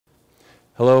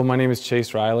Hello, my name is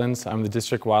Chase Rylands. I'm the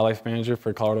District Wildlife Manager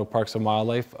for Colorado Parks and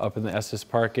Wildlife up in the Estes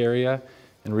Park area.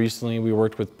 And recently we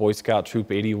worked with Boy Scout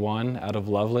Troop 81 out of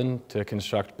Loveland to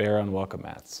construct bear unwelcome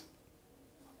mats.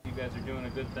 You guys are doing a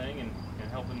good thing and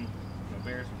helping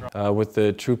bears. With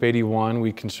the Troop 81,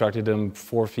 we constructed them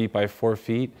 4 feet by 4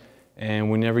 feet.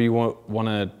 And whenever you want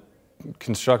to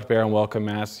construct bear unwelcome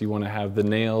mats, you want to have the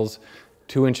nails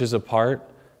 2 inches apart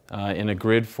in a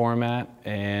grid format,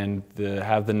 and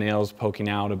have the nails poking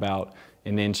out about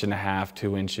 1.5 inches,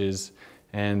 2 inches.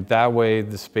 And that way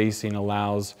the spacing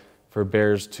allows for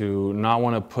bears to not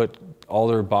want to put all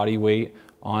their body weight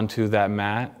onto that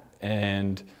mat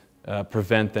and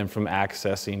prevent them from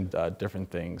accessing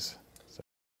different things.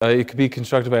 So, it could be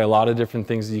constructed by a lot of different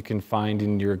things that you can find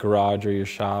in your garage or your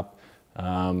shop.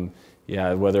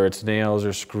 Yeah, whether it's nails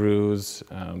or screws.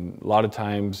 A lot of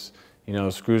times,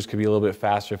 screws could be a little bit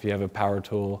faster if you have a power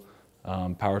tool.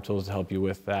 Power tools to help you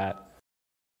with that.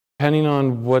 Depending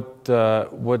on what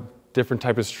different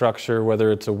type of structure,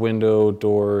 whether it's a window,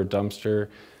 door, or dumpster,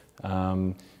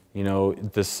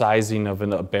 the sizing of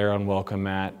a bear unwelcome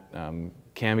mat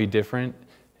can be different,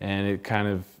 and it kind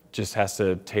of just has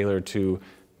to tailor to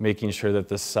making sure that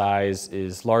the size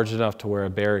is large enough to where a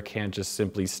bear can't just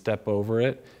simply step over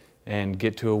it and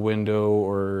get to a window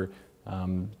or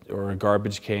a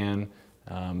garbage can,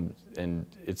 and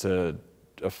it's an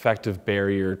effective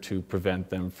barrier to prevent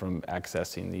them from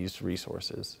accessing these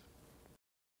resources.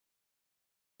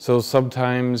 So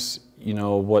sometimes,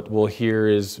 what we'll hear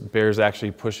is bears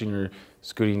actually pushing or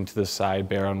scooting to the side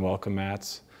bear unwelcome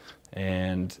mats,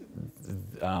 and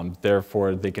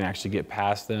therefore they can actually get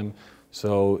past them.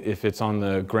 So if it's on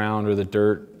the ground or the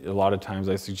dirt, a lot of times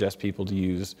I suggest people to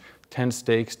use tent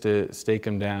stakes to stake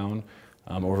them down.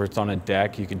 Or if it's on a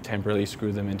deck, you can temporarily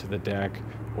screw them into the deck,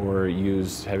 or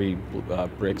use heavy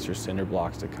bricks or cinder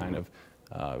blocks to kind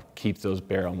of keep those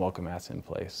bear unwelcome mats in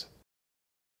place.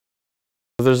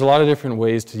 So there's a lot of different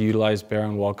ways to utilize bear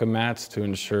unwelcome mats to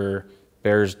ensure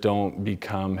bears don't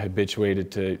become habituated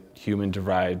to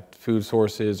human-derived food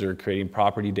sources or creating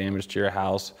property damage to your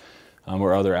house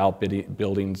or other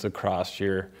outbuildings across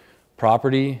your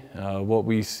property. What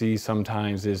we see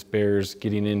sometimes is bears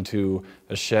getting into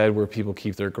a shed where people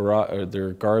keep their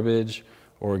garbage,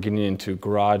 or getting into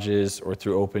garages or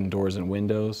through open doors and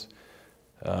windows.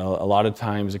 A lot of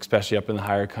times, especially up in the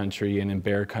higher country and in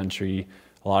bear country,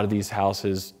 a lot of these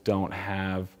houses don't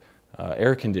have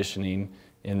air conditioning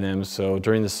in them, so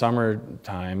during the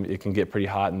summertime it can get pretty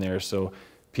hot in there, so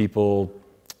people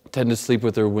tend to sleep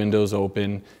with their windows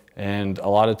open. And a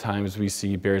lot of times we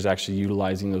see bears actually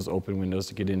utilizing those open windows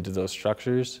to get into those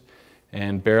structures.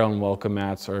 And bear unwelcome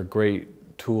mats are a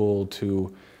great tool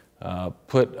to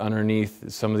put underneath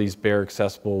some of these bear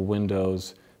accessible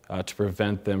windows to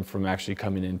prevent them from actually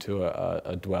coming into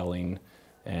a dwelling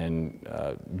and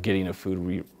getting a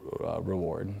food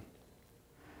reward.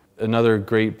 Another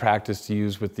great practice to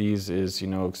use with these is,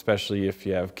 especially if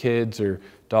you have kids or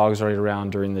dogs running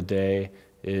around during the day,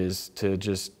 is to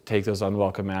just take those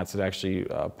unwelcome mats and actually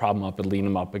prop them up and lean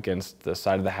them up against the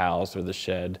side of the house or the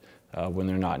shed when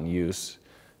they're not in use.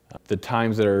 The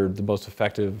times that are the most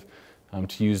effective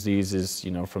to use these is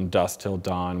from dusk till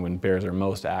dawn, when bears are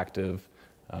most active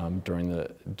during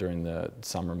the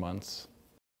summer months.